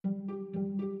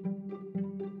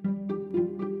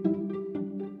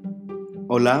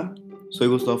Hola, soy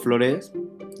Gustavo Flores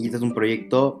y este es un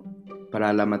proyecto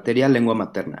para la materia lengua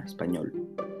materna, español.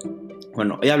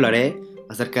 Bueno, hoy hablaré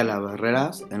acerca de las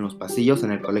barreras en los pasillos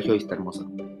en el Colegio Vista Hermosa.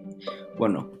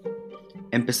 Bueno,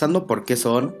 empezando por qué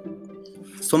son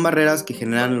barreras que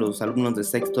generan los alumnos de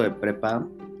sexto de prepa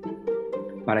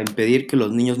para impedir que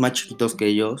los niños más chiquitos que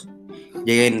ellos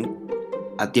lleguen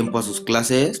a tiempo a sus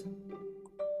clases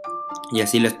y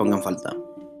así les pongan falta.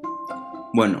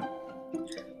 Bueno,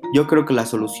 yo creo que la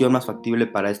solución más factible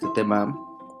para este tema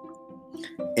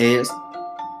es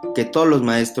que todos los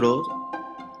maestros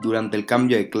durante el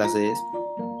cambio de clases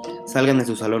salgan de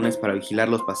sus salones para vigilar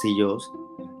los pasillos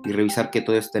y revisar que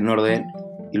todo esté en orden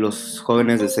y los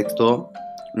jóvenes de sexto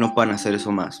no puedan hacer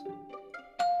eso más.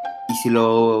 Y si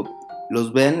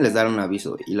los ven, les darán un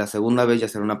aviso y la segunda vez ya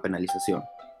será una penalización,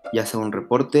 ya sea un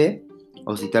reporte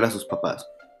o citar a sus papás.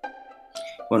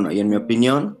 Bueno, y en mi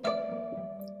opinión,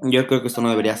 yo creo que esto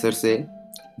no debería hacerse,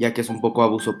 ya que es un poco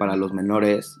abuso para los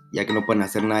menores, ya que no pueden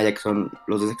hacer nada, ya que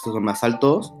los de sexto son más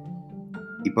altos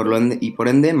y por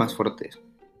ende más fuertes.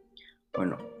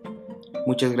 Bueno,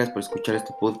 muchas gracias por escuchar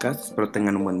este podcast. Espero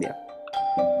tengan un buen día.